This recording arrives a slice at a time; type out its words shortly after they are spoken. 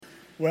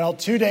Well,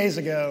 2 days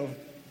ago,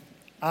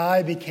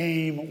 I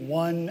became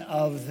one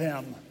of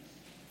them.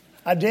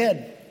 I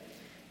did.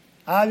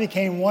 I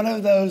became one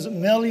of those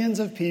millions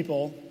of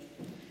people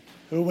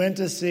who went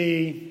to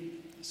see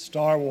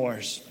Star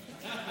Wars.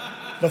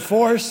 The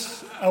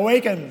Force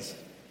Awakens.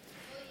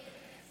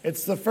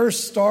 It's the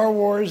first Star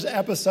Wars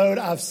episode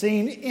I've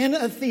seen in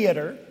a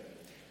theater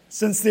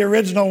since the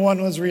original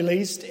one was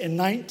released in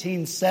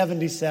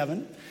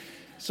 1977.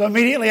 So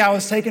immediately I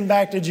was taken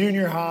back to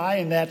junior high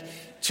in that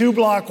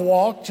 2-block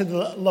walk to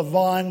the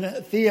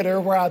Levon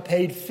Theater where I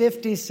paid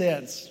 50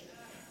 cents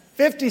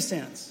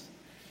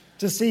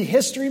to see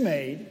history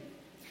made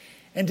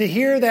and to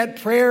hear that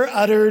prayer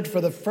uttered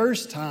for the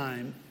first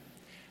time,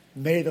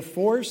 "May the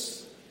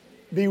Force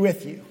be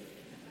with you."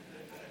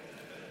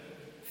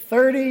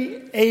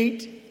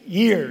 38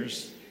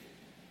 years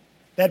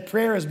that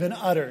prayer has been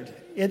uttered.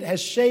 It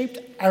has shaped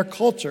our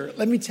culture.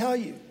 Let me tell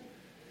you,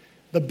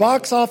 the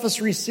box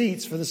office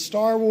receipts for the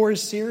Star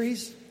Wars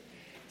series,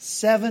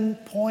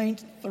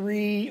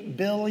 $7.3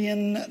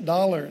 billion.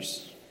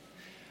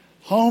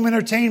 Home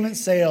entertainment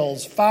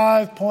sales,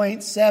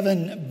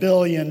 $5.7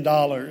 billion.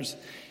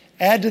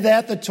 Add to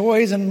that the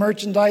toys and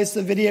merchandise,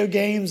 the video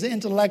games, the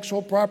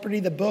intellectual property,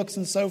 the books,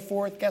 and so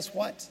forth. Guess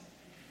what?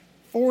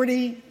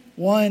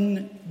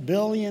 $41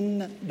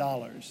 billion.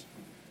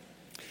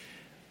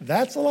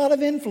 That's a lot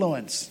of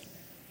influence.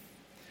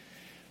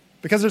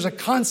 Because there's a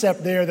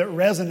concept there that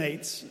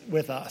resonates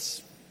with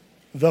us.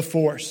 The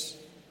Force.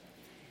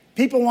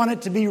 People want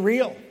it to be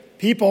real.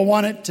 People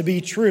want it to be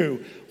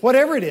true.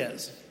 Whatever it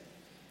is.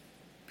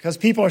 Because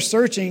people are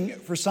searching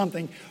for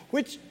something.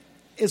 Which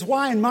is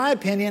why, in my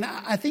opinion,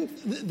 I think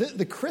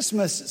the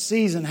Christmas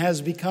season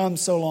has become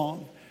so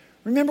long.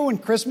 Remember when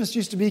Christmas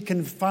used to be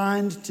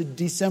confined to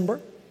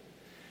December?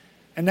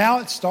 And now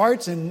it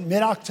starts in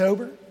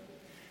mid-October.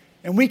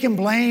 And we can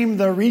blame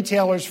the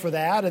retailers for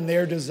that and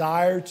their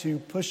desire to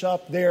push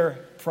up their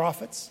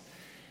profits.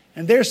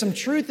 And there's some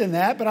truth in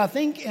that, but I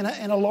think in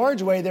a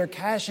large way they're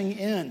cashing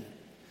in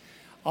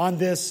on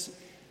this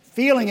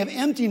feeling of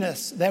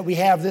emptiness that we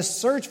have, this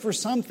search for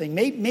something.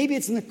 Maybe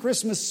it's in the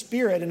Christmas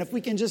spirit, and if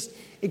we can just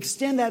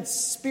extend that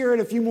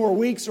spirit a few more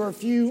weeks or a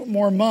few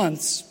more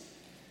months,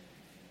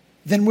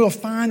 then we'll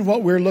find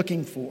what we're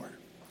looking for.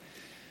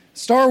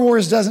 Star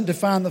Wars doesn't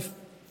define the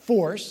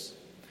Force.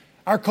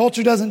 Our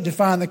culture doesn't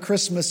define the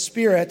Christmas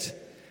spirit,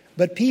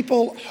 but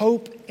people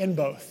hope in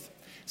both,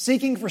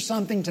 seeking for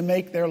something to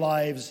make their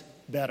lives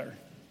better.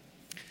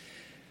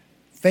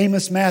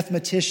 Famous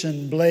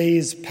mathematician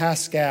Blaise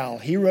Pascal,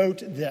 he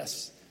wrote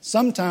this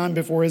sometime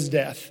before his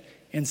death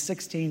in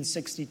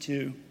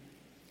 1662.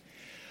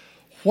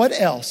 "What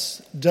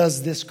else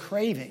does this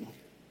craving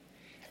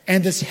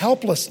and this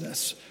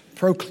helplessness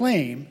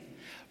proclaim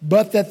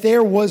but that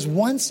there was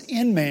once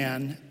in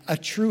man a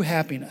true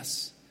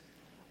happiness,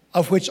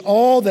 of which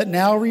all that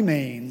now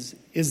remains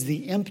is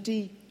the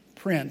empty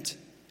print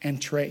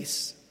and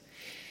trace?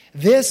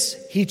 This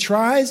he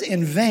tries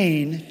in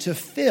vain to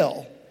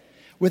fill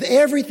with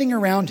everything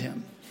around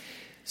him,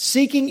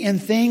 seeking in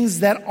things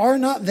that are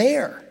not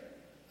there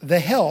the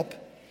help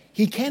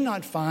he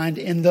cannot find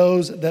in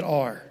those that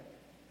are,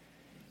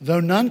 though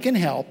none can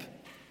help,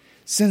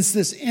 since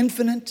this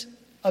infinite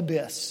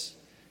abyss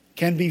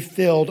can be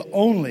filled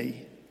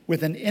only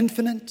with an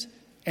infinite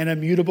and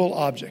immutable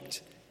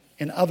object,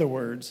 in other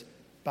words,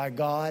 by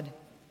God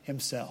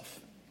himself."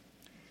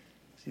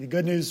 See, the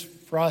good news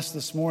for us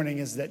this morning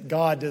is that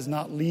God does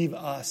not leave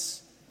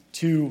us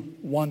to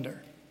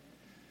wonder.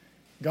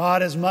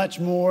 God is much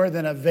more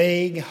than a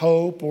vague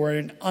hope or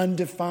an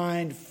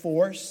undefined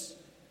force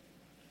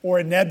or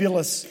a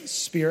nebulous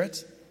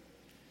spirit.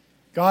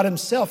 God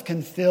himself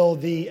can fill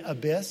the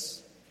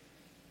abyss,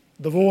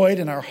 the void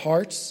in our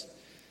hearts,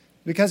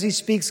 because he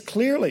speaks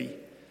clearly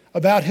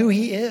about who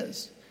he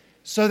is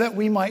so that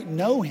we might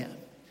know him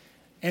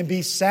and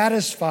be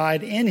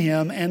satisfied in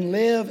him and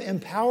live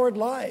empowered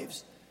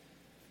lives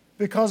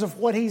because of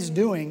what he's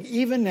doing,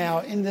 even now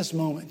in this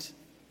moment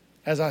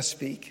as I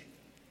speak.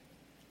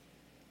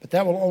 But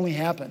that will only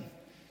happen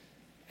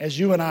as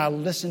you and I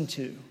listen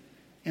to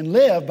and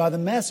live by the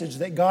message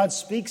that God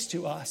speaks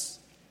to us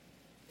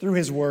through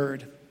his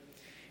word.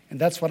 And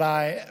that's what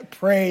I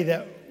pray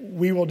that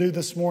we will do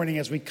this morning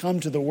as we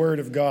come to the word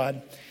of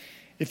God.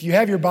 If you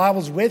have your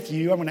Bibles with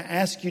you, I'm going to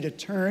ask you to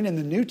turn in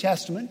the New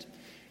Testament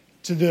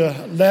to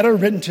the letter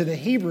written to the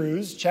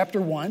Hebrews,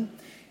 chapter 1.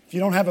 If you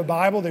don't have a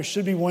Bible, there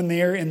should be one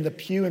there in the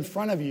pew in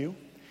front of you.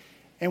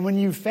 And when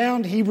you've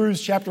found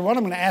Hebrews chapter 1,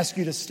 I'm going to ask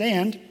you to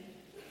stand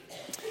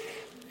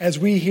as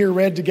we hear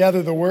read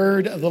together the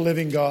word of the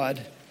living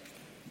God.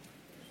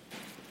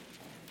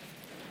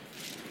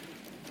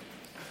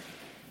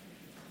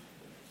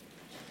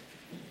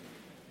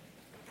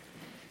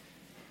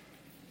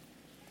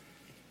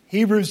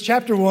 Hebrews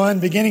chapter 1,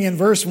 beginning in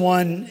verse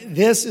 1,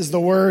 this is the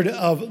word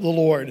of the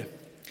Lord.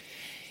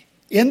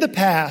 "In the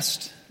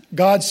past,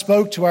 God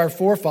spoke to our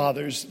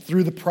forefathers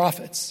through the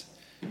prophets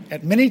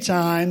at many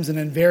times and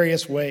in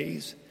various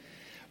ways.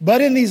 But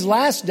in these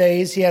last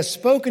days, he has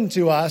spoken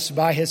to us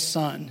by his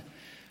Son,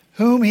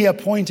 whom he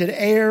appointed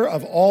heir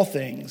of all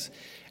things,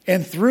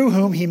 and through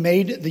whom he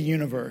made the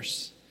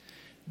universe.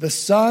 The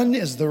Son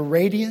is the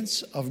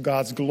radiance of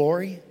God's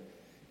glory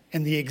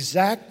and the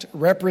exact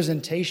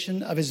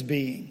representation of his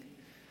being,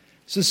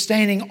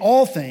 sustaining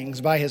all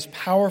things by his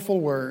powerful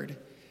word.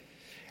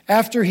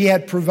 After he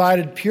had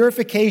provided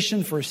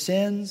purification for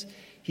sins,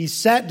 he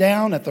sat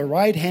down at the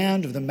right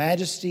hand of the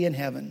Majesty in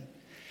heaven.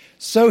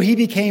 So he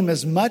became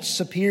as much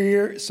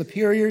superior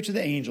to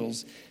the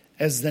angels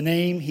as the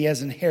name he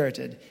has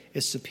inherited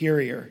is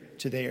superior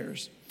to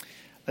theirs.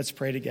 Let's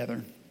pray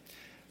together.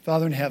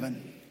 Father in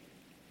heaven,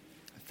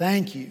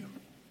 thank you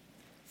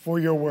for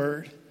your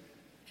word.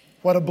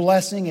 What a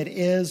blessing it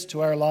is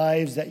to our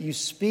lives that you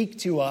speak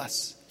to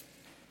us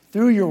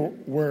through your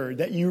word,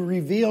 that you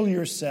reveal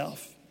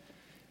yourself,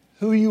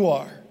 who you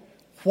are,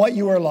 what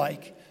you are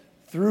like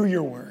through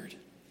your word.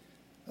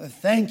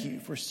 Thank you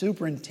for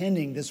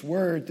superintending this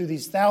word through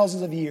these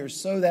thousands of years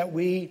so that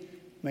we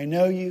may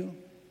know you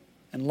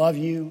and love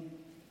you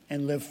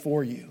and live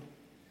for you.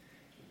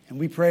 And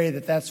we pray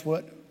that that's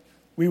what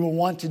we will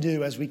want to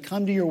do as we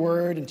come to your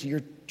word and to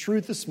your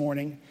truth this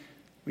morning.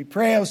 We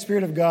pray, O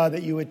Spirit of God,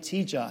 that you would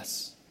teach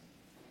us.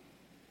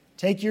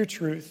 Take your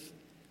truth,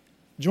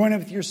 join it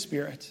with your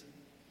spirit,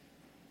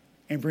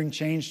 and bring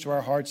change to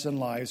our hearts and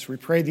lives. We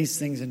pray these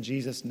things in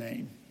Jesus'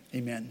 name.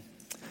 Amen.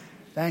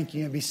 Thank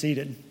you, and be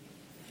seated.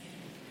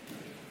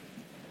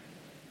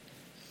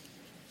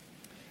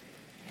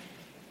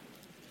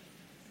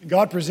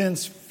 God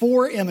presents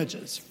four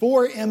images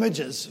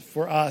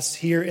for us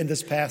here in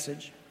this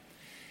passage.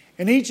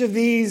 And each of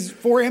these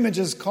four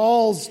images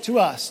calls to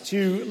us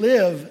to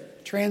live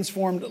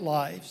transformed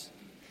lives.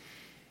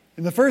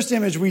 And the first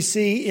image we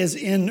see is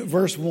in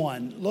verse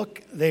 1.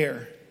 Look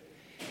there.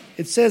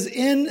 It says,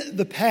 in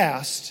the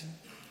past,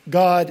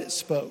 God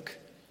spoke.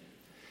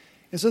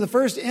 And so the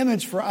first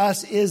image for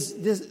us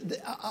is this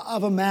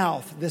of a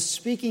mouth, this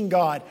speaking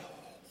God.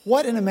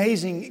 What an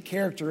amazing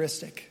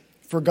characteristic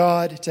for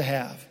God to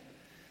have.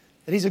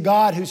 That he's a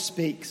God who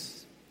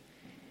speaks.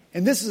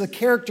 And this is a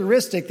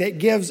characteristic that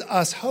gives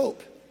us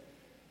hope.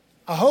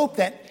 A hope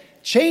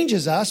that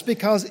changes us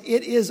because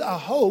it is a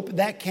hope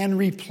that can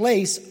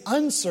replace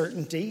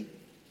uncertainty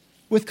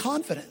with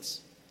confidence.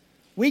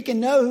 We can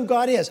know who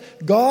God is.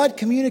 God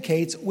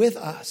communicates with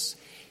us.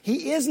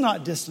 He is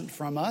not distant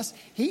from us.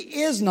 He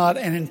is not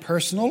an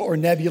impersonal or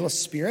nebulous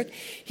spirit.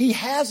 He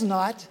has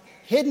not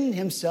hidden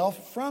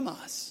himself from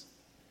us.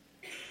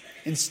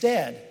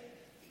 Instead,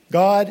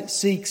 God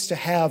seeks to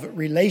have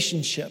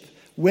relationship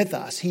with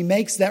us. He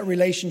makes that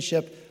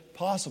relationship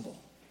possible.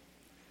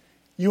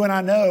 You and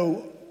I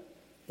know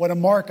what a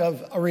mark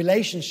of a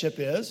relationship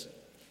is,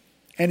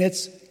 and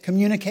it's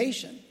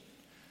communication.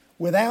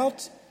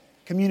 Without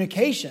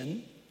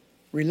communication,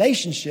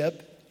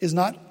 relationship is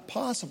not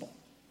possible.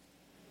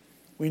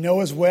 We know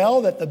as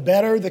well that the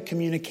better the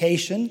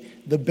communication,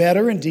 the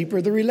better and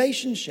deeper the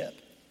relationship.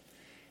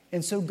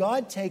 And so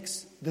God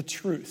takes the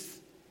truth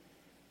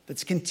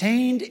that's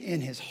contained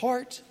in his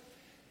heart.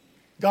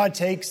 God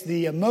takes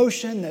the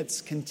emotion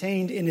that's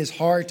contained in his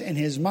heart and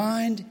his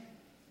mind,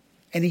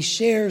 and he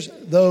shares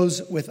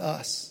those with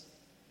us.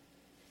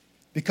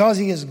 Because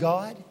he is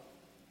God,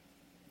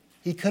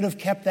 he could have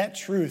kept that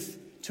truth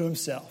to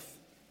himself.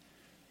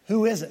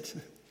 Who is it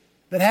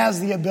that has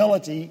the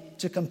ability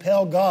to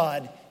compel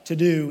God to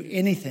do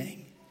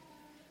anything?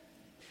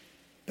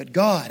 But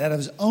God, out of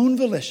his own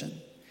volition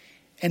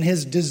and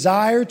his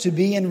desire to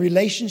be in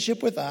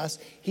relationship with us,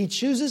 he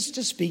chooses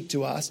to speak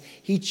to us.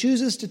 He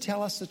chooses to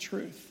tell us the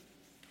truth.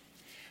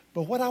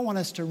 But what I want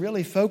us to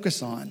really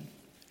focus on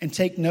and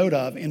take note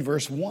of in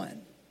verse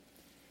 1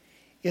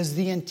 is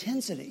the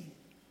intensity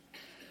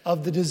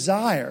of the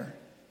desire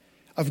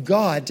of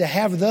God to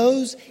have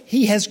those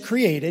he has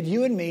created,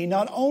 you and me,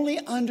 not only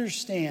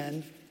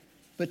understand,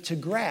 but to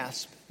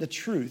grasp the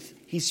truth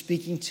he's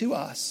speaking to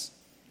us.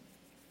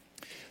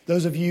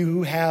 Those of you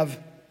who have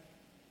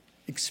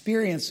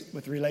experience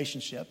with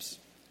relationships,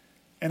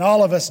 and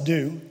all of us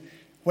do,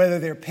 whether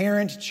they're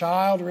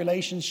parent-child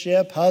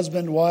relationship,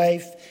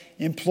 husband-wife,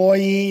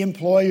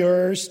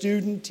 employee-employer,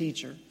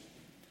 student-teacher,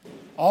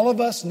 all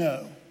of us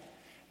know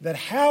that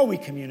how we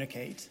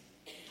communicate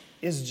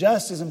is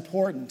just as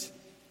important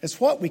as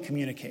what we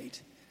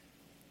communicate.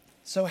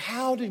 So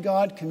how did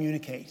God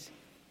communicate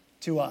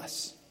to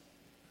us?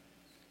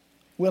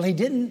 Well, he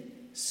didn't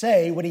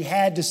say what he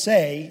had to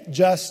say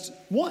just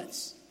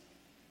once.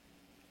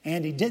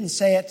 And he didn't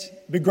say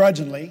it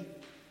begrudgingly.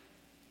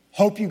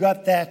 Hope you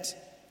got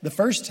that the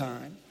first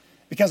time,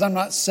 because I'm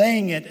not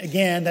saying it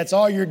again. That's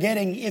all you're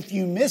getting. If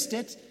you missed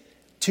it,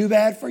 too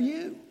bad for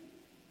you.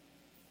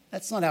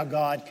 That's not how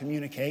God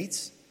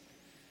communicates.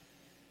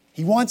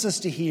 He wants us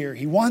to hear.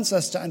 He wants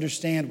us to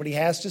understand what he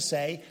has to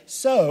say.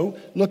 So,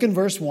 look in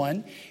verse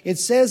 1. It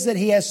says that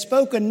he has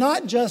spoken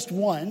not just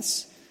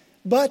once,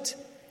 but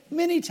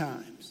many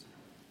times.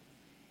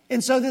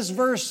 And so this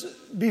verse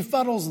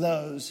befuddles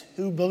those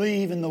who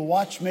believe in the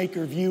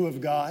watchmaker view of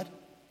God.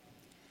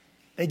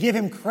 They give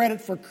him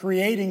credit for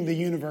creating the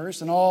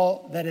universe and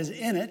all that is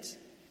in it.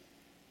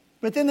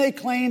 But then they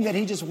claim that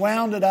he just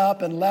wound it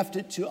up and left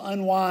it to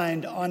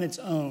unwind on its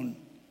own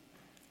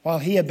while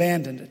he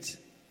abandoned it.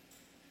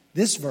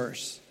 This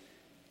verse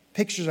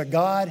pictures a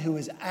God who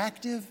is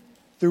active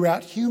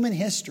throughout human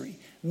history.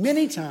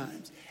 Many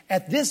times,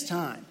 at this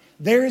time,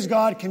 there is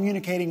God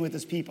communicating with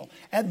his people.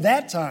 At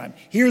that time,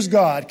 here's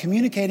God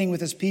communicating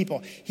with his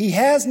people. He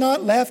has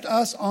not left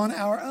us on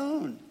our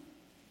own.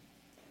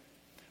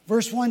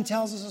 Verse 1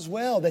 tells us as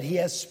well that he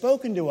has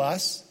spoken to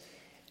us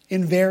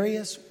in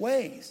various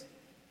ways.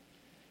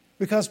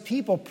 Because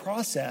people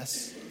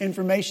process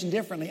information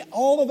differently.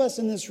 All of us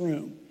in this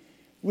room,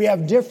 we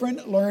have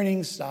different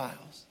learning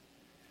styles.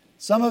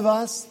 Some of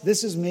us,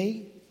 this is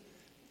me,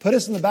 put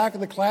us in the back of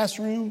the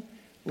classroom,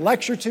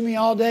 lecture to me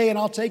all day, and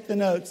I'll take the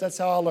notes. That's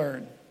how I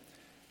learn.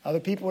 Other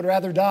people would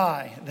rather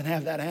die than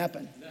have that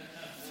happen.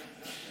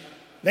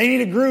 They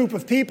need a group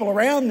of people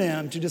around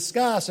them to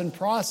discuss and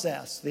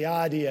process the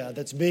idea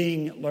that's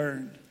being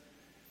learned.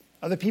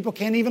 Other people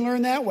can't even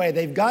learn that way.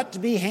 They've got to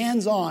be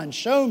hands-on.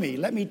 Show me.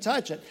 Let me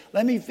touch it.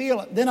 Let me feel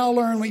it. Then I'll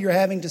learn what you're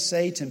having to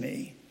say to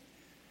me.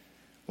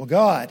 Well,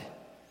 God,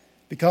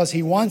 because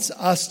he wants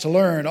us to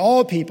learn,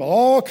 all people,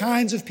 all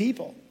kinds of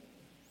people,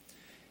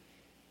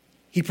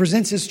 he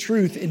presents his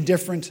truth in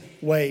different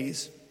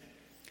ways.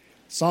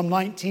 Psalm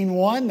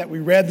 19:1 that we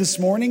read this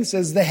morning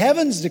says, "The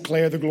heavens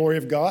declare the glory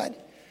of God.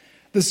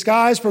 The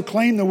skies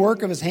proclaim the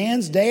work of his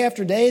hands. Day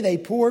after day they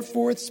pour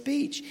forth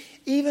speech."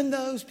 Even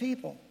those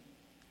people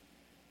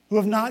who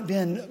have not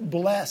been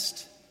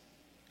blessed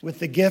with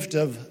the gift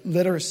of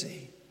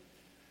literacy,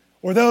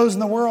 or those in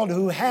the world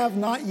who have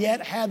not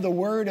yet had the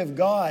Word of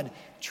God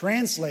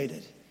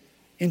translated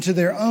into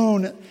their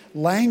own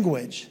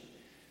language,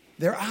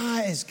 their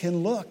eyes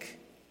can look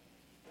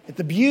at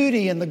the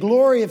beauty and the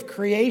glory of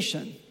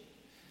creation.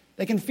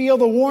 They can feel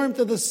the warmth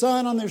of the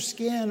sun on their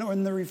skin or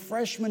in the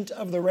refreshment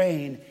of the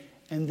rain,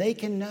 and they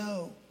can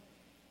know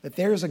that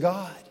there's a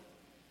God.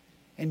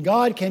 And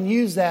God can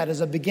use that as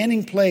a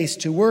beginning place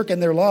to work in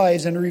their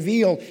lives and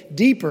reveal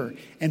deeper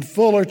and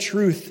fuller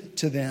truth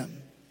to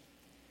them.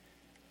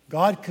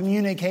 God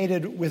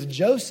communicated with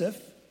Joseph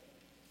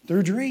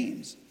through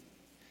dreams.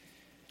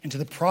 And to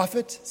the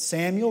prophet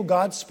Samuel,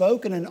 God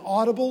spoke in an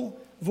audible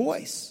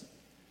voice.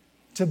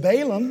 To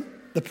Balaam,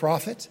 the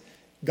prophet,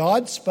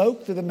 God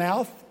spoke through the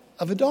mouth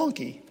of a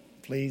donkey.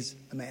 Please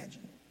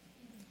imagine.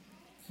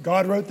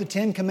 God wrote the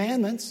 10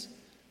 Commandments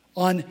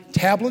on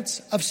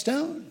tablets of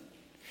stone.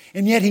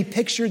 And yet he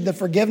pictured the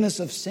forgiveness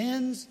of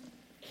sins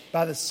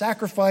by the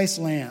sacrificed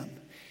lamb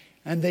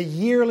and the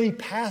yearly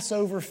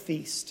Passover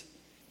feast.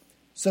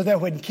 So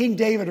that when King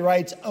David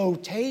writes, "Oh,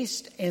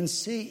 taste and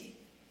see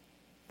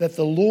that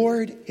the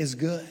Lord is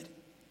good,"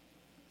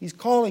 he's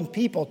calling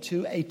people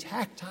to a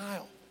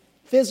tactile,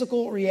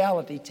 physical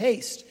reality.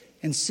 Taste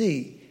and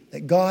see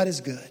that God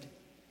is good.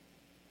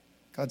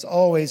 God's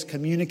always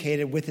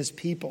communicated with his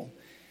people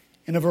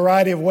in a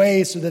variety of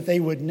ways so that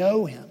they would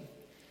know him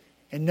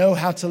and know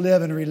how to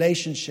live in a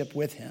relationship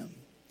with him.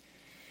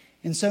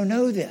 And so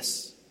know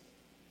this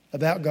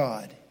about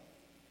God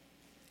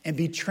and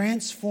be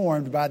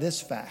transformed by this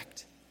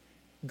fact.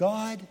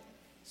 God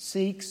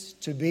seeks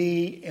to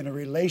be in a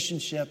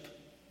relationship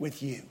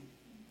with you.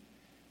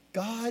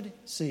 God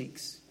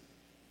seeks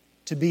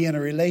to be in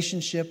a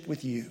relationship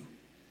with you.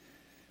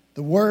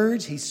 The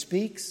words he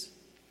speaks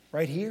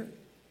right here,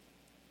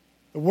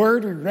 the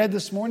word we read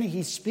this morning,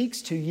 he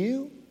speaks to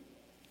you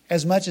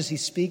as much as he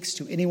speaks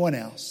to anyone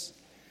else.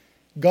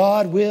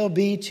 God will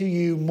be to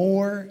you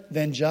more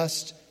than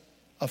just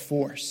a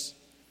force.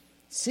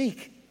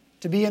 Seek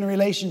to be in a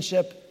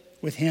relationship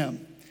with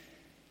him.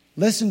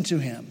 Listen to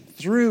him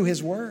through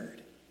his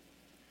word.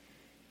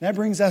 That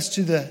brings us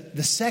to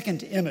the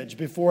second image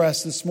before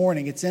us this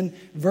morning. It's in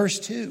verse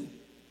 2.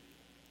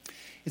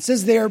 It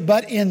says there,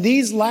 "But in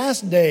these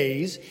last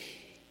days,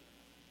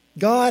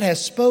 God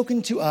has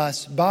spoken to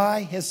us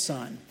by his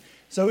Son."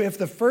 So if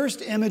the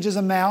first image is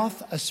a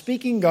mouth, a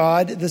speaking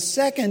God, the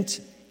second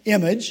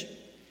image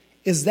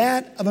is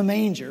that of a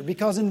manger.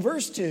 Because in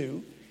verse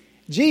 2,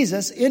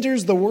 Jesus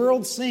enters the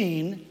world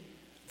scene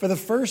for the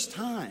first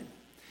time.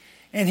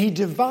 And he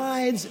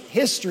divides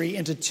history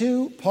into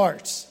two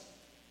parts.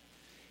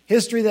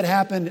 History that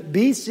happened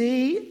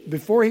BC,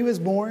 before he was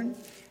born,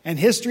 and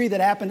history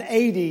that happened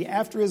AD,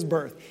 after his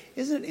birth.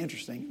 Isn't it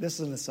interesting? This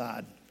is an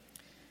aside.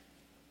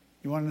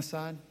 You want an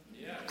aside?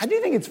 Yeah. I do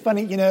think it's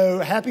funny,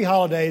 Happy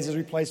Holidays has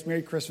replaced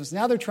Merry Christmas.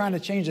 Now they're trying to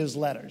change those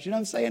letters. You know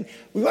what I'm saying?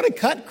 We want to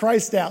cut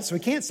Christ out, so we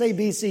can't say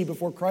BC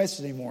before Christ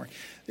anymore.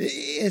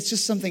 It's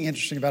just something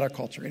interesting about our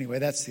culture. Anyway,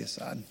 that's the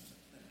aside.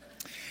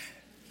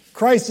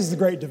 Christ is the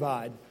great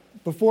divide.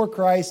 Before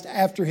Christ,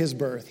 after his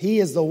birth. He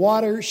is the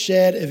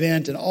watershed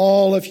event in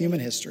all of human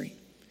history.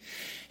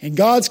 And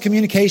God's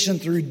communication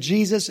through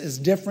Jesus is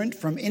different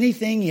from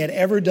anything he had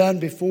ever done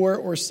before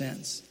or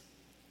since.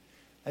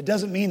 That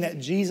doesn't mean that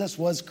Jesus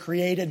was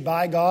created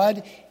by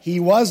God.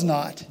 He was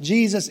not.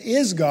 Jesus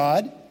is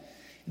God.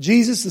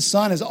 Jesus, the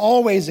Son, has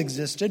always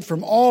existed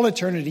from all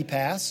eternity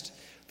past.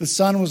 The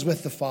Son was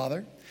with the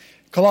Father.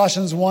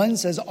 Colossians 1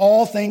 says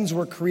all things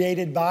were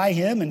created by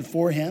him and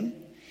for him.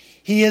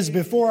 He is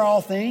before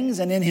all things,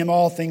 and in him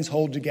all things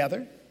hold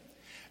together.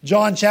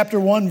 John chapter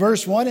 1,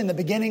 verse 1, in the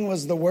beginning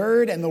was the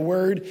Word, and the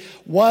Word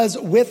was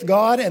with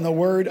God, and the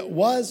Word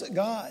was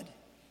God.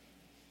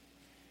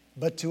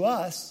 But to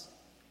us,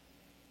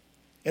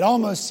 it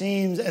almost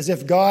seems as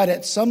if God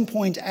at some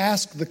point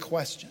asked the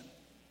question,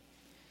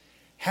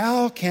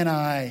 how can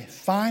I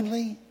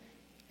finally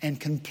and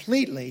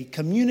completely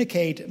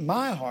communicate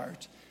my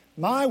heart,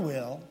 my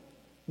will,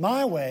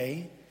 my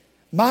way,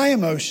 my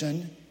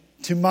emotion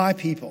to my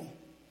people?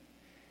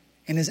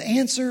 And his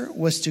answer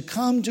was to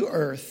come to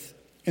earth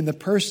in the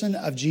person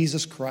of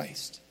Jesus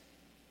Christ,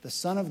 the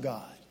Son of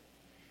God.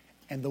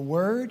 And the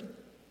Word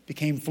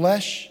became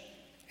flesh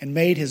and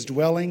made his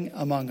dwelling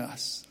among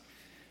us.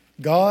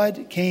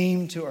 God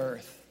came to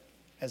earth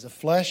as a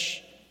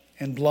flesh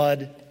and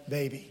blood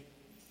baby.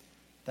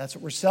 That's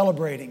what we're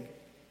celebrating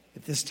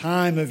at this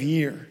time of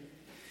year.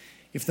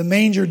 If the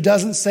manger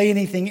doesn't say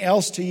anything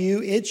else to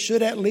you, it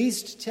should at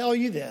least tell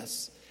you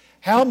this: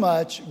 how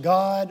much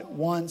God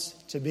wants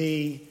to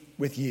be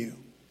with you.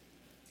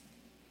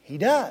 He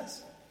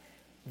does.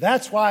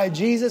 That's why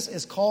Jesus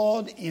is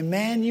called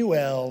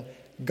Emmanuel,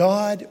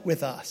 God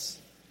with us.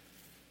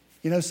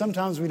 You know,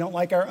 sometimes we don't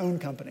like our own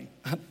company.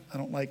 I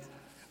don't like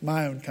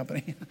my own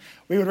company.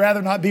 We would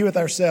rather not be with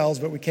ourselves,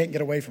 but we can't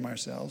get away from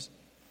ourselves.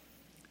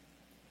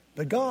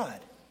 But God,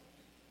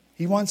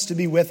 he wants to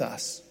be with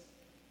us.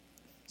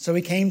 So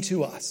he came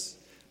to us,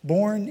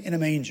 born in a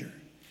manger.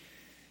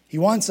 He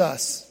wants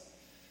us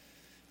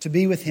to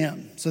be with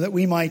him so that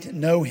we might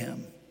know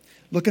him.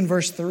 Look in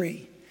verse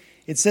 3.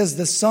 It says,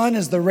 the Son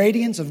is the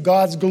radiance of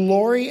God's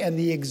glory and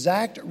the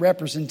exact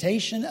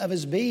representation of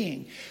his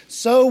being.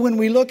 So when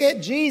we look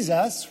at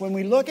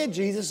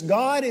Jesus,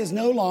 God is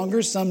no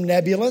longer some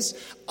nebulous,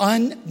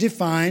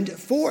 undefined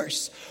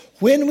force.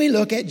 When we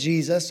look at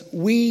Jesus,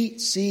 we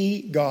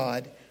see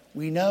God.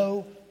 We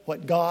know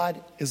what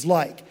God is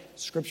like.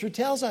 Scripture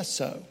tells us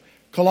so.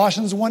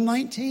 Colossians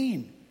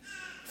 1:19.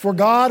 For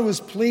God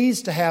was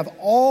pleased to have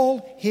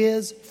all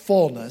his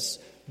fullness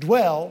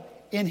dwell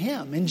in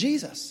him, in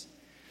Jesus.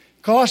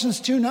 Colossians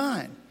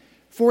 2:9.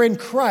 For in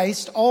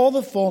Christ all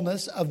the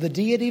fullness of the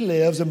deity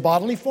lives in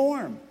bodily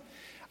form.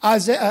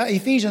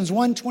 Ephesians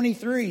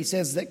 1:23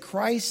 says that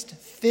Christ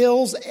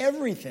fills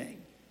everything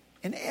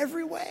in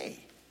every way.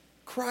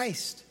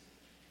 Christ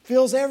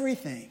fills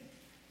everything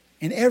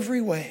in every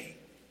way.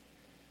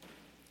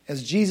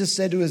 As Jesus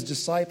said to his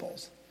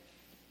disciples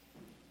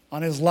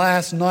on his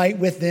last night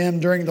with them,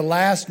 during the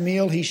last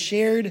meal he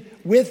shared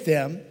with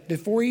them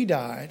before he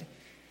died,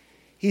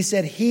 he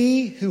said,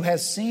 he who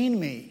has seen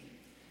me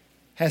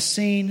has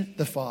seen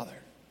the Father.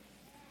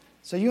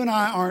 So you and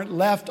I aren't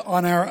left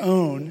on our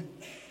own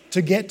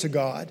to get to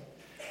God.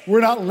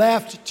 We're not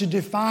left to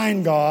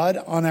define God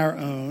on our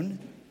own.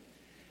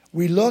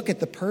 We look at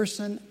the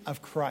person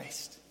of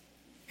Christ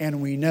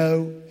and we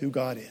know who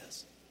God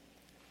is.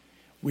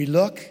 We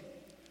look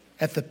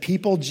at the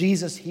people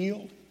Jesus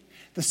healed,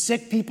 the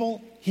sick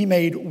people he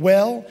made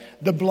well,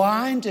 the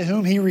blind to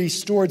whom he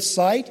restored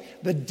sight,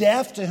 the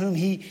deaf to whom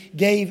he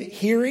gave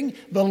hearing,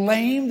 the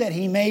lame that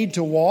he made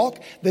to walk,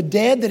 the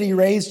dead that he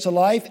raised to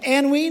life.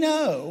 And we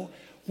know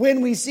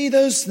when we see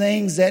those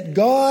things that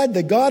God,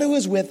 the God who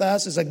is with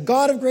us, is a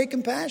God of great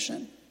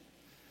compassion.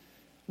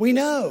 We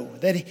know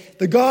that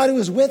the God who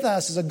is with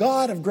us is a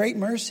God of great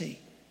mercy.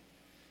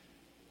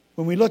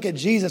 When we look at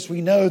Jesus,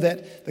 we know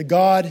that the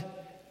God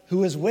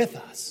who is with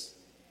us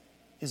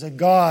is a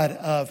God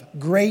of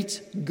great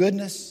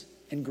goodness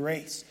and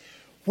grace.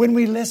 When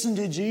we listen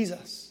to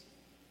Jesus,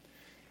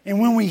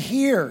 and when we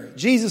hear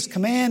Jesus'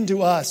 command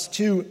to us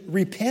to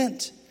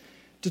repent,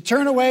 to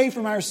turn away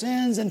from our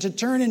sins and to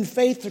turn in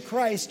faith to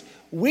Christ,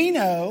 we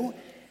know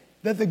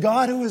that the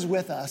God who is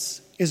with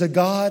us is a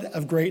God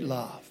of great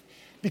love,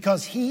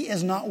 because he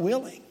is not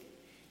willing.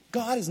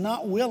 God is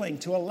not willing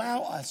to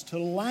allow us to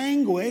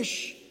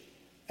languish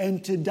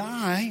and to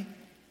die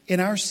in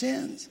our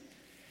sins.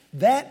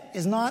 That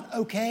is not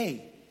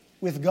okay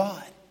with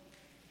God.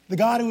 The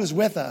God who is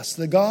with us,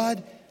 the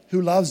God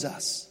who loves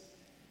us.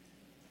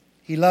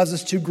 He loves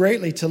us too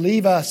greatly to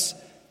leave us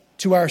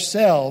to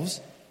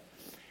ourselves.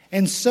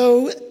 And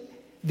so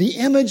the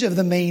image of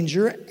the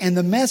manger and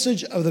the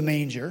message of the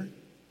manger,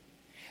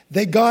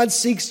 that God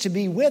seeks to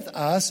be with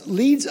us,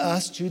 leads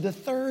us to the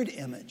third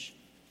image,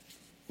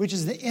 which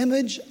is the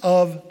image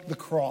of the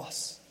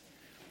cross.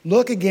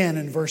 Look again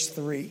in verse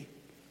 3.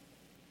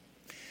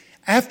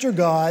 After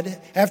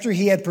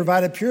he had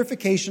provided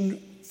purification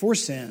for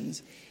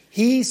sins,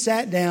 he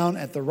sat down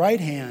at the right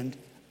hand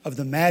of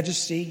the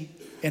Majesty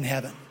in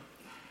heaven.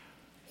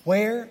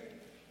 Where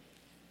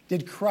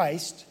did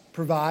Christ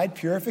provide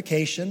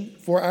purification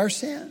for our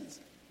sins?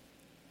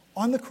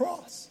 On the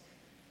cross,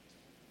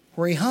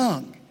 where he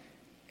hung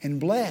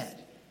and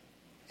bled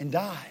and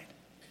died.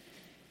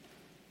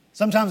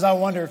 Sometimes I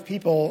wonder if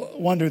people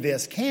wonder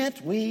this. Can't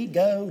we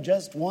go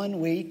just 1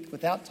 week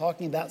without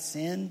talking about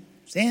sin?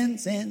 Sin,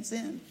 sin,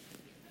 sin.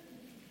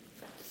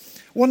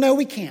 Well, no,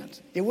 we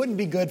can't. It wouldn't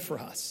be good for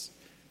us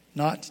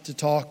not to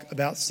talk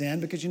about sin,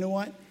 because you know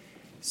what?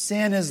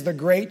 Sin is the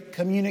great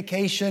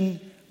communication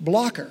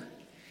blocker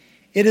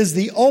It is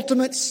the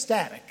ultimate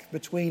static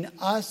between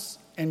us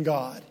and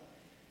God.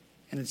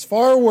 And it's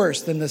far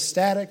worse than the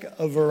static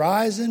of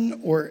Verizon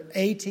or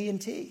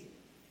AT&T.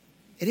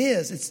 It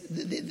is. It's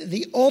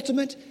the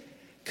ultimate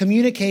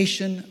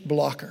communication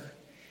blocker.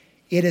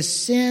 It is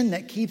sin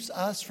that keeps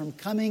us from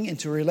coming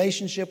into a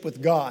relationship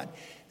with God.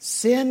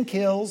 Sin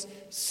kills,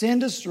 sin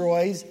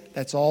destroys.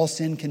 That's all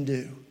sin can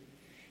do.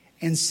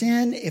 And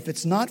sin, if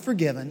it's not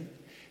forgiven,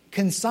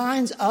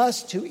 consigns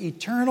us to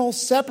eternal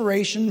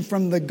separation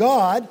from the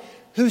God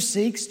who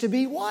seeks to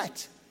be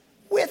what?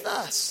 With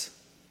us.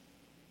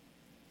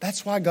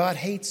 That's why God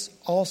hates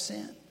all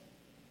sin.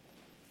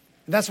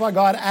 And that's why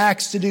God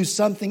acts to do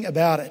something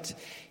about it.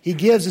 He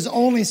gives His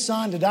only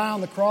Son to die on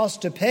the cross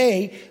to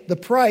pay the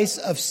price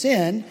of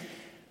sin.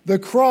 The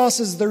cross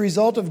is the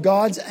result of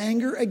God's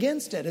anger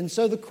against it. And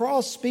so the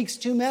cross speaks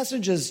two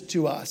messages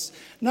to us.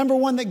 Number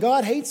one, that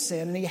God hates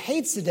sin, and He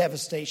hates the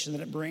devastation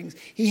that it brings.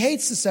 He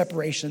hates the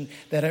separation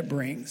that it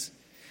brings.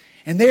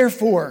 And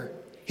therefore,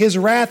 His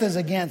wrath is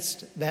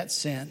against that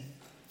sin.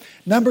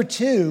 Number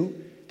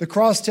two, the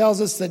cross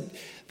tells us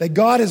that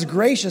God is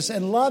gracious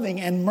and loving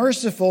and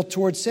merciful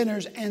towards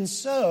sinners, and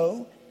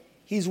so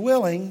He's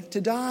willing to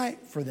die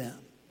for them.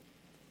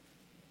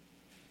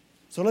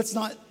 So let's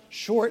not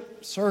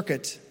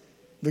short-circuit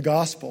the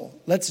gospel.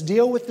 Let's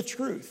deal with the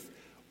truth.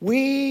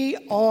 We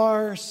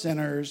are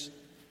sinners.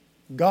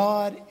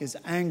 God is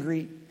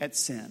angry at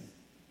sin.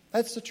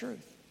 That's the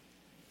truth.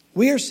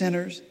 We are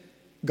sinners.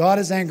 God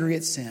is angry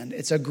at sin.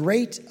 It's a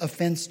great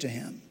offense to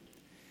Him.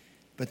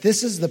 But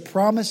this is the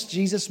promise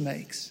Jesus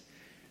makes.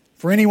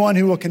 For anyone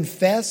who will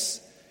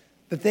confess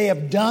that they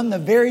have done the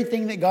very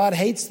thing that God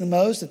hates the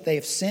most, that they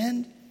have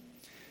sinned.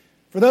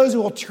 For those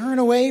who will turn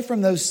away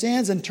from those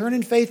sins and turn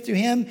in faith to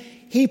Him,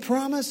 He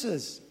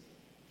promises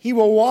He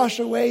will wash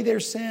away their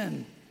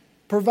sin,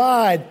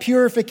 provide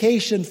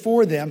purification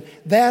for them.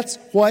 That's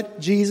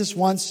what Jesus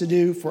wants to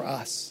do for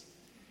us.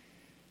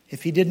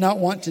 If He did not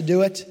want to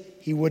do it,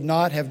 He would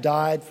not have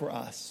died for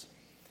us.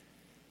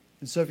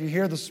 And so if you're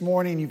here this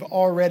morning and you've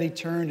already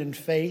turned in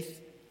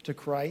faith to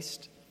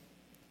Christ,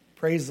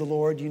 praise the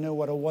Lord. You know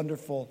what a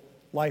wonderful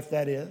life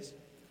that is.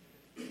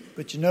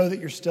 But you know that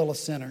you're still a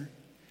sinner.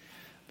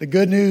 The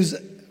good news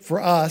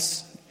for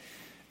us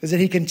is that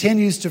He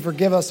continues to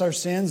forgive us our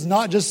sins,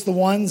 not just the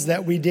ones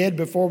that we did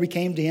before we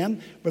came to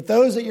Him, but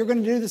those that you're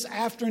going to do this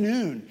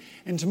afternoon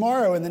and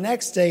tomorrow and the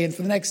next day and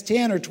for the next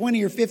 10 or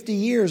 20 or 50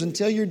 years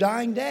until your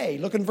dying day.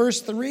 Look in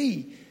verse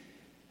 3.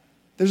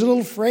 There's a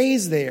little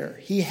phrase there.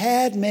 He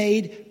had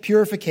made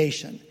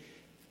purification.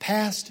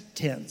 Past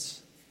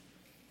tense.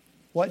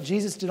 What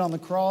Jesus did on the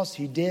cross,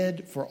 He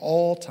did for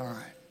all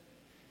time.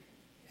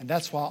 And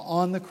that's why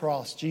on the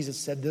cross, Jesus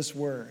said this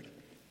word,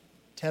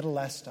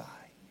 tetelestai.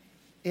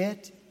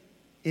 It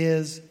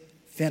is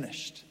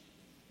finished.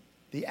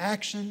 The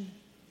action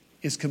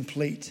is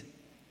complete.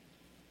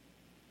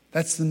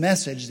 That's the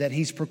message that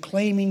He's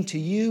proclaiming to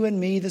you and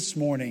me this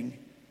morning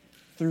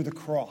through the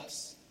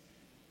cross.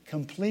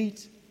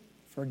 Complete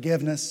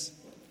forgiveness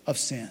of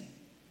sin.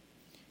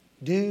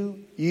 Do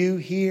you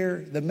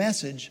hear the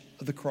message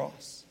of the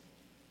cross?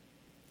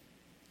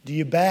 Do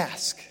you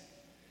bask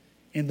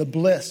in the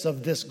bliss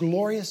of this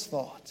glorious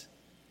thought?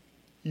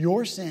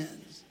 Your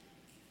sins,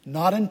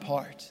 not in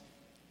part,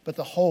 but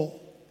the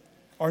whole,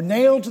 are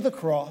nailed to the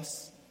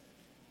cross,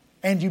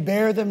 and you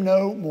bear them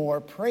no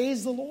more.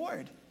 Praise the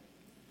Lord.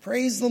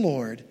 Praise the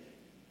Lord,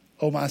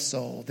 O my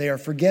soul. They are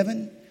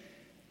forgiven,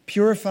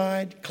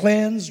 purified,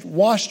 cleansed,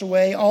 washed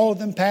away, all of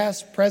them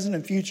past, present,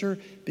 and future,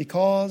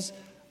 because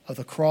of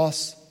the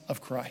cross of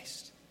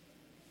Christ.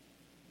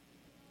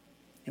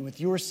 And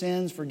with your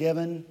sins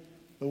forgiven,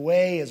 the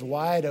way is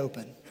wide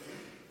open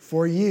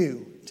for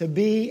you to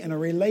be in a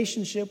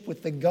relationship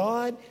with the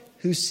God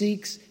who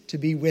seeks to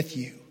be with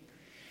you.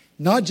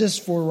 Not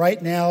just for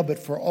right now, but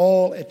for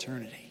all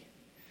eternity.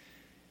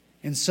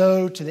 And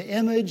so to the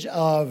image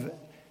of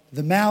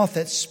the mouth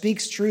that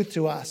speaks truth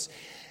to us,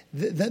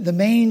 the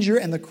manger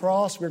and the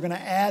cross, we're going to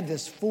add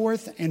this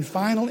fourth and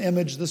final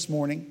image this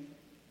morning.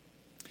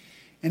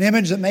 An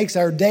image that makes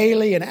our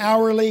daily and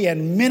hourly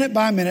and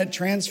minute-by-minute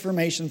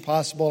transformation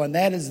possible, and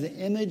that is the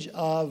image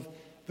of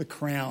the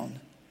crown.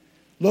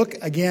 Look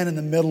again in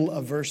the middle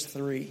of verse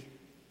 3.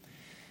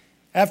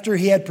 After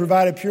He had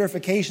provided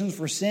purification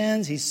for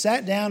sins, He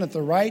sat down at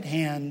the right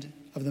hand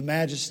of the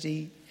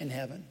Majesty in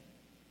heaven.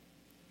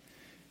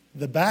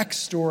 The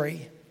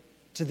backstory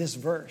to this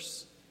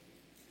verse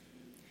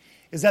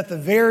is that the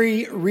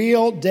very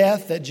real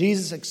death that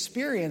Jesus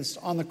experienced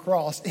on the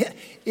cross,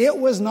 it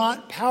was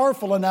not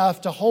powerful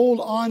enough to hold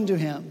on to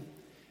Him.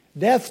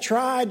 Death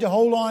tried to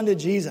hold on to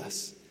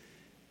Jesus.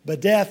 But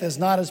death is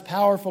not as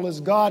powerful as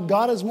God.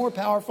 God is more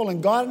powerful,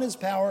 and God in His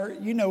power,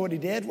 you know what He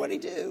did. What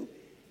did He do?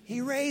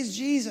 He raised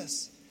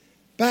Jesus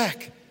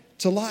back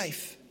to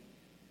life.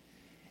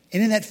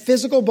 And in that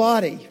physical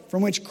body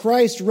from which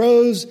Christ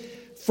rose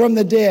from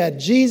the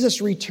dead,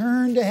 Jesus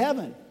returned to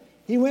heaven.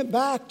 He went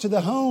back to the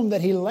home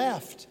that He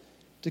left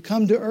to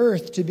come to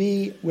earth to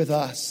be with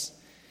us.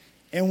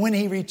 And when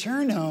He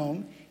returned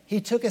home, He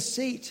took a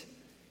seat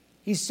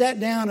He sat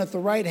down at the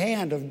right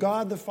hand of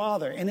God the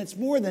Father. And it's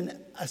more than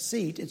a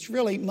seat. It's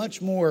really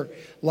much more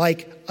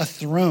like a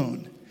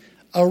throne,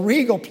 a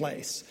regal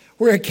place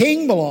where a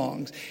king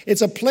belongs.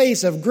 It's a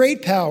place of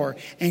great power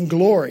and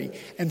glory.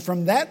 And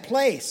from that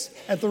place,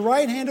 at the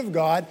right hand of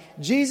God,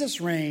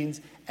 Jesus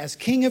reigns as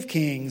King of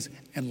Kings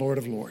and Lord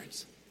of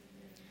Lords.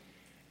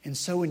 And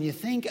so when you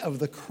think of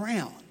the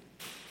crown,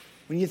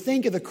 when you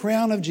think of the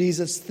crown of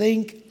Jesus,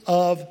 think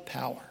of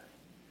power.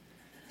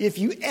 If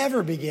you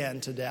ever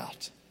begin to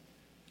doubt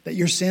that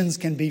your sins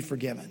can be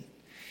forgiven,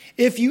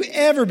 if you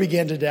ever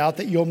begin to doubt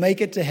that you'll make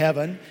it to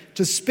heaven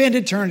to spend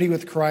eternity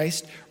with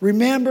Christ,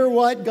 remember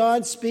what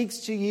God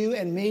speaks to you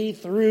and me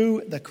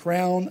through the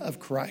crown of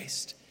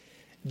Christ.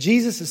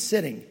 Jesus is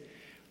sitting,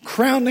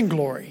 crowned in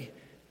glory,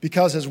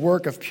 because his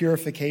work of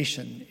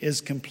purification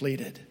is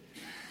completed.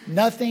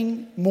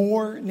 Nothing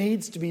more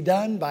needs to be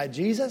done by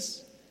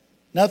Jesus.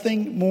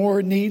 Nothing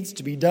more needs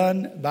to be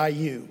done by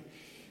you.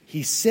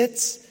 He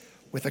sits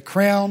with a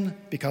crown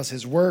because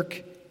his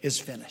work is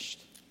finished.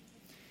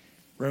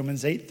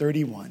 Romans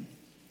 8:31.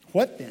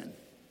 What then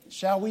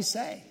shall we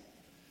say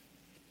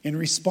in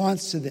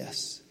response to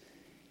this?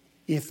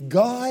 If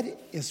God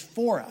is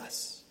for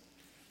us,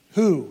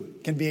 who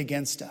can be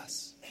against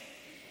us?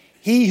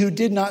 He who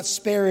did not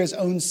spare his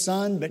own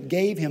son, but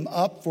gave him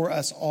up for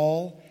us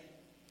all,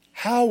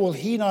 how will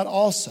he not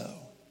also,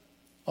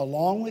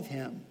 along with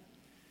him,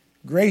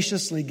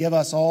 graciously give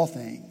us all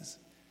things?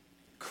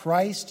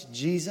 Christ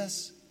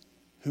Jesus,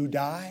 who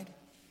died,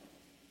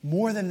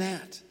 more than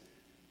that,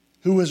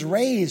 who was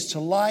raised to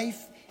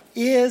life,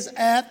 is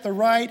at the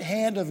right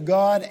hand of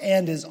God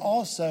and is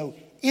also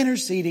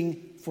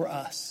interceding for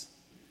us.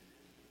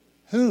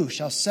 Who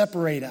shall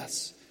separate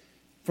us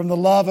from the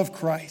love of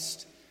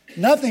Christ?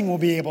 Nothing will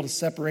be able to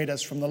separate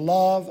us from the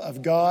love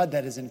of God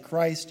that is in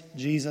Christ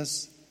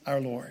Jesus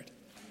our Lord.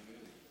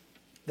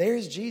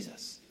 There's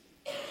Jesus,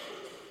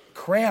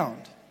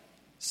 crowned,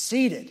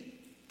 seated,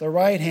 the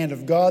right hand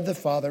of God the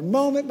Father,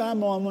 moment by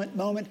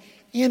moment,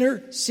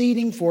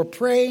 interceding for,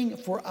 praying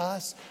for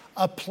us,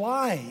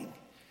 applying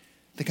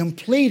the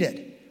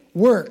completed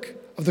work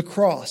of the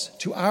cross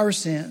to our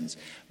sins,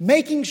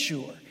 making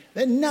sure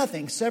that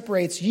nothing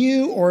separates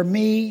you or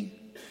me,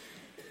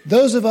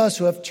 those of us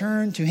who have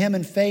turned to him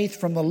in faith,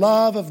 from the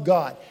love of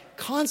God.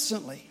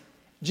 Constantly,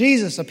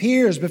 Jesus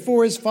appears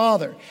before his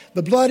Father,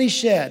 the blood he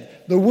shed,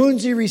 the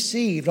wounds he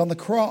received on the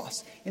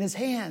cross, in his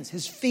hands,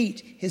 his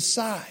feet, his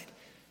side,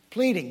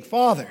 pleading,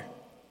 Father,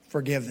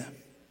 forgive them.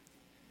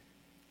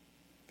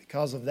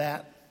 Because of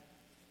that,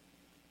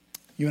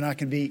 you and I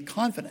can be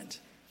confident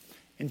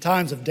in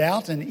times of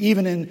doubt, and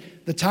even in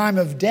the time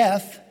of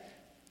death,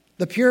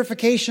 the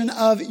purification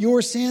of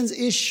your sins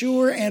is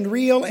sure and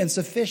real and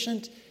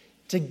sufficient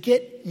to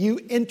get you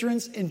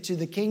entrance into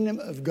the kingdom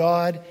of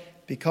God,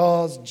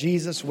 because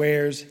Jesus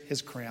wears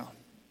his crown.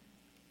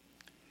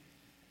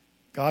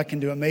 God can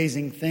do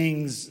amazing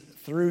things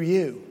through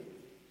you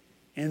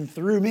and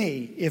through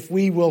me if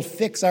we will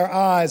fix our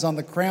eyes on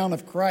the crown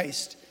of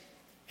Christ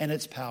and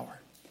its power.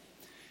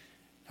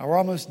 Now, we're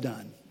almost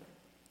done.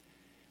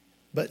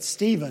 But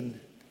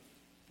Stephen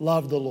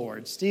loved the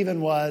Lord.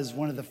 Stephen was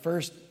one of the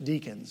first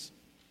deacons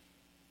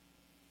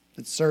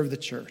that served the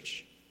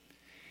church.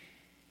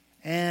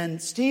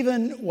 And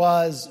Stephen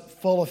was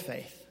full of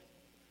faith.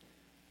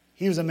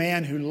 He was a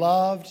man who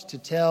loved to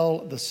tell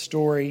the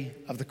story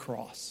of the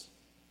cross.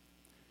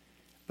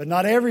 But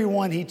not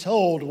everyone he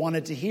told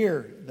wanted to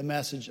hear the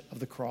message of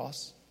the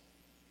cross,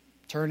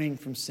 turning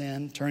from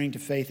sin, turning to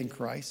faith in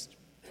Christ.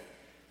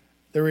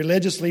 The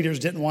religious leaders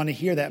didn't want to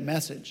hear that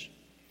message.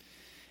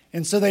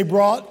 And so they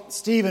brought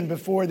Stephen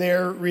before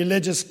their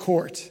religious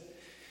court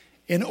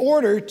in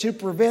order to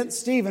prevent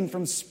Stephen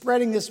from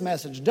spreading this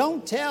message.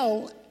 Don't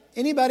tell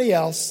anybody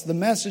else the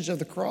message of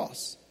the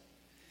cross.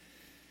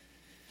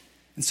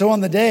 And so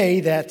on the day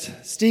that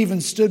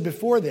Stephen stood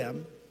before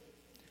them,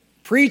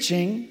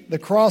 preaching the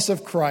cross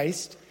of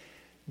Christ,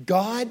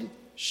 God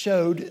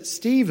showed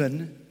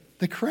Stephen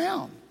the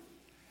crown.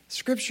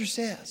 Scripture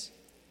says,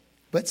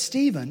 but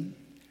Stephen,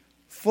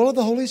 full of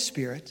the Holy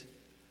Spirit,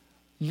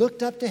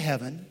 looked up to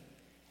heaven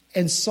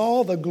and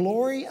saw the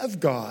glory of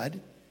God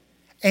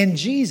and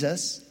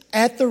Jesus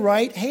at the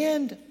right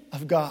hand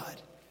of God.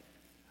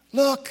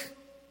 Look,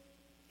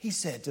 he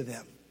said to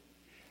them,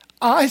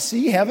 I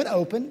see heaven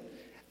open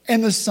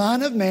and the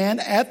Son of Man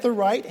at the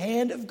right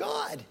hand of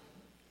God.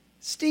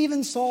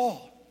 Stephen saw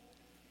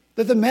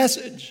that the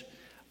message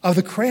of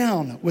the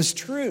crown was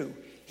true.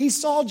 He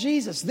saw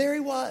Jesus. There he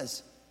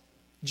was,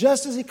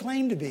 just as he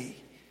claimed to be,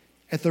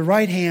 at the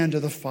right hand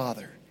of the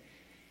Father.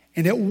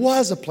 And it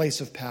was a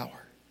place of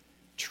power,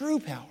 true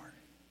power.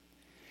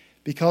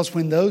 Because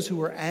when those who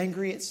were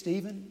angry at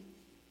Stephen,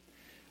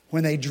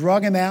 when they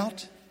drug him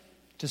out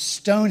to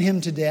stone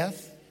him to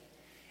death,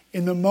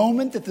 in the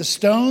moment that the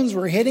stones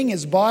were hitting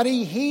his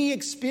body, he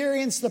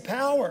experienced the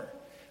power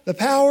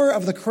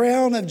of the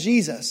crown of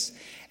Jesus.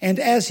 And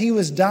as he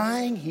was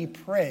dying, he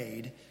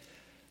prayed,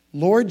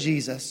 Lord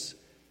Jesus,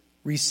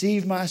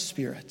 receive my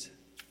spirit.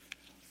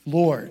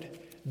 Lord,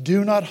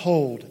 do not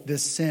hold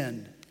this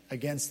sin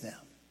against them.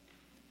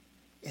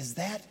 Is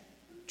that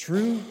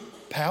true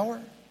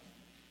power?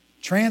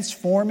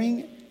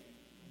 Transforming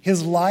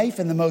his life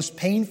in the most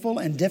painful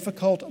and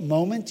difficult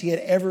moment he had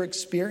ever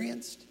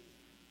experienced?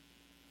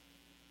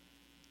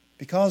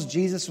 Because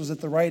Jesus was at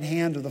the right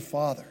hand of the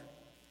Father,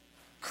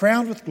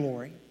 crowned with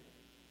glory,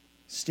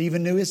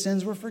 Stephen knew his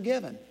sins were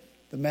forgiven,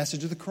 the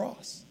message of the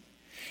cross.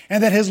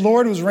 And that his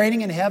Lord was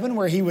reigning in heaven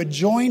where he would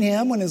join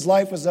him when his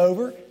life was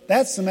over.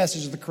 That's the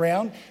message of the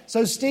crown.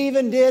 So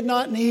Stephen did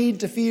not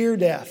need to fear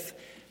death.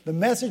 The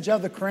message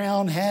of the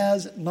crown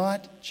has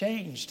not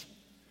changed.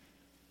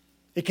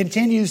 It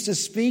continues to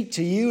speak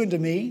to you and to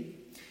me.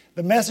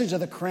 The message of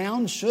the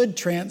crown should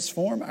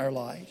transform our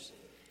lives.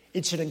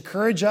 It should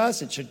encourage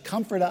us. It should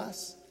comfort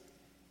us,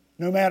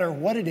 no matter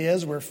what it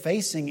is we're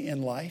facing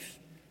in life,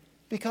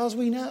 because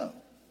we know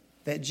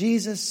that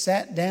Jesus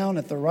sat down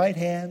at the right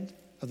hand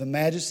of the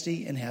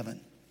Majesty in heaven.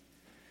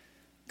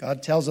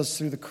 God tells us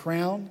through the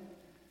crown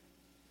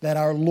that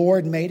our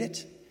Lord made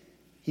it.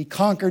 He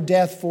conquered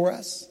death for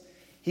us.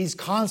 He's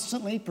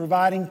constantly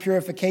providing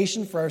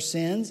purification for our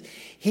sins.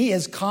 He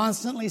is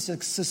constantly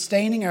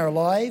sustaining our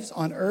lives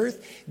on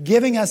earth,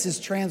 giving us His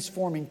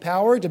transforming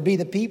power to be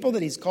the people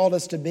that He's called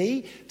us to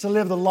be, to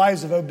live the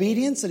lives of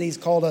obedience that He's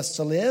called us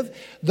to live.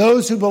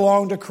 Those who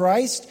belong to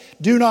Christ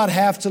do not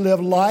have to live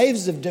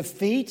lives of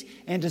defeat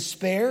and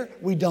despair.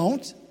 We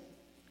don't.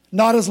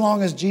 Not as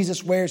long as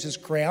Jesus wears His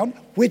crown,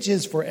 which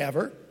is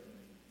forever.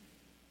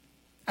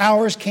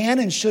 Ours can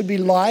and should be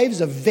lives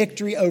of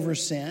victory over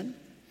sin.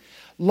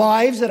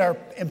 Lives that are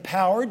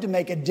empowered to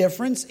make a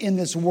difference in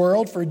this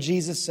world for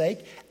Jesus'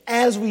 sake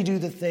as we do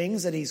the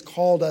things that He's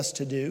called us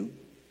to do,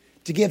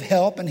 to give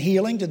help and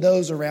healing to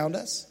those around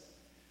us.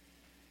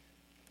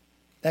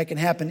 That can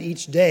happen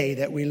each day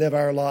that we live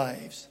our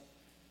lives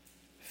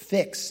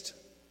fixed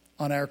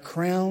on our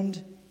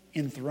crowned,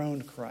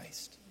 enthroned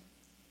Christ.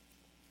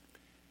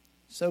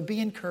 So be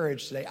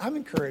encouraged today. I'm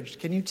encouraged.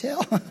 Can you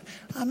tell?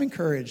 I'm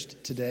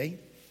encouraged today.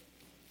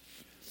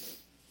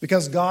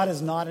 Because God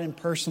is not an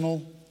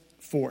impersonal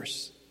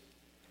force.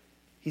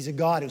 He's a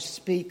God who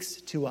speaks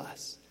to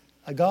us.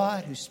 A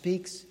God who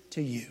speaks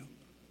to you.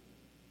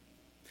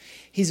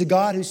 He's a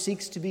God who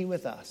seeks to be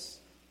with us.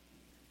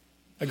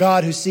 A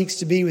God who seeks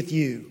to be with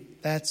you.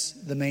 That's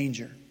the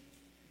manger.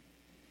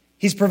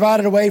 He's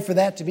provided a way for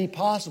that to be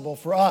possible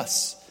for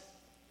us,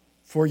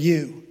 for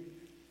you.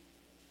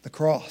 The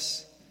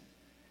cross.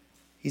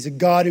 He's a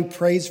God who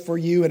prays for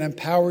you and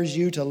empowers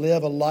you to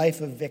live a life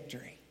of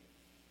victory.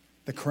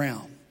 The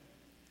crown.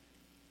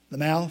 The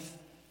mouth,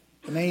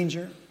 the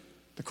manger,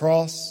 the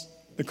cross,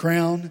 the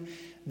crown.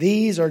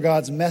 These are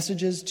God's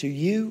messages to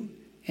you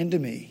and to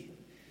me.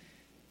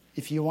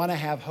 If you want to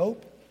have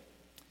hope,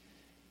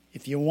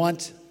 if you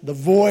want the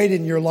void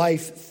in your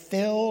life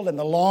filled and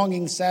the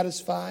longing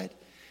satisfied,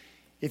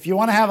 if you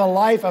want to have a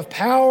life of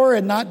power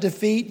and not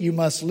defeat, you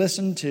must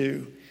listen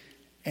to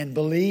and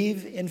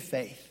believe in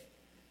faith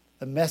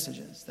the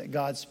messages that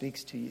God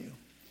speaks to you.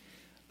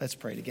 Let's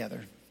pray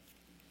together.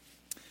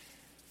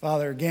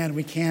 Father, again,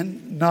 we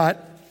cannot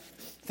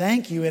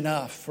thank you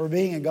enough for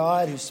being a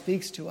God who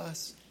speaks to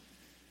us,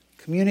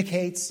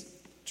 communicates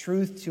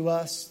truth to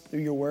us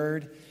through your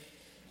word.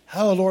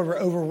 Oh, Lord, we're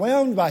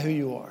overwhelmed by who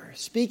you are,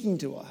 speaking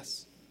to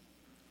us,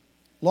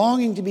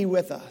 longing to be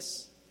with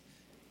us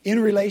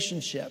in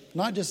relationship,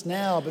 not just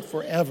now, but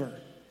forever,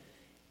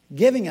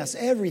 giving us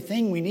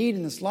everything we need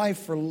in this life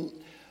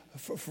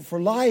for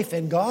life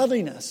and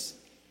godliness.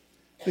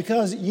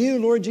 Because you,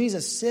 Lord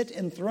Jesus, sit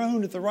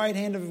enthroned at the right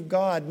hand of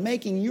God,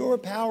 making your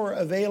power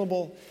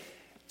available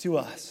to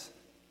us.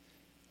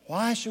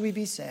 Why should we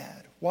be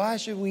sad? Why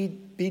should we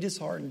be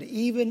disheartened,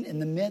 even in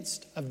the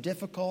midst of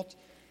difficult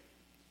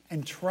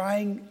and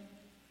trying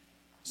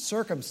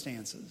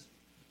circumstances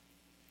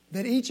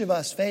that each of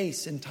us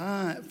face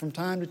from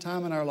time to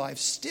time in our life?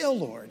 Still,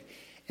 Lord,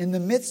 in the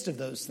midst of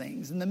those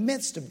things, in the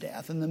midst of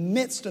death, in the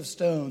midst of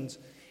stones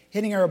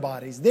hitting our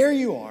bodies, there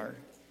you are,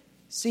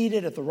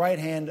 seated at the right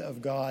hand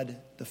of God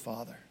the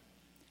Father,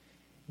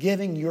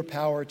 giving your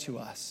power to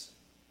us,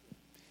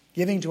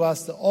 giving to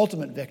us the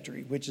ultimate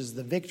victory, which is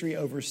the victory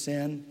over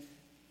sin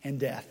and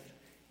death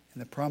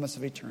and the promise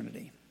of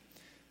eternity.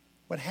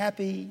 What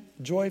happy,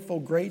 joyful,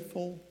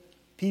 grateful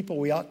people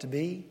we ought to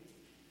be.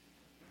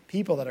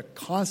 People that are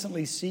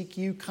constantly seek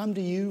you, come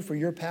to you for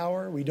your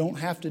power. We don't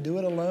have to do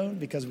it alone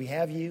because we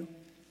have you.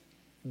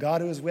 God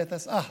who is with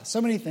us.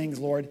 So many things,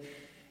 Lord.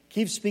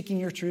 Keep speaking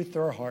your truth to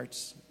our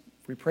hearts.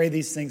 We pray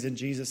these things in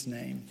Jesus'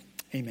 name.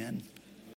 Amen.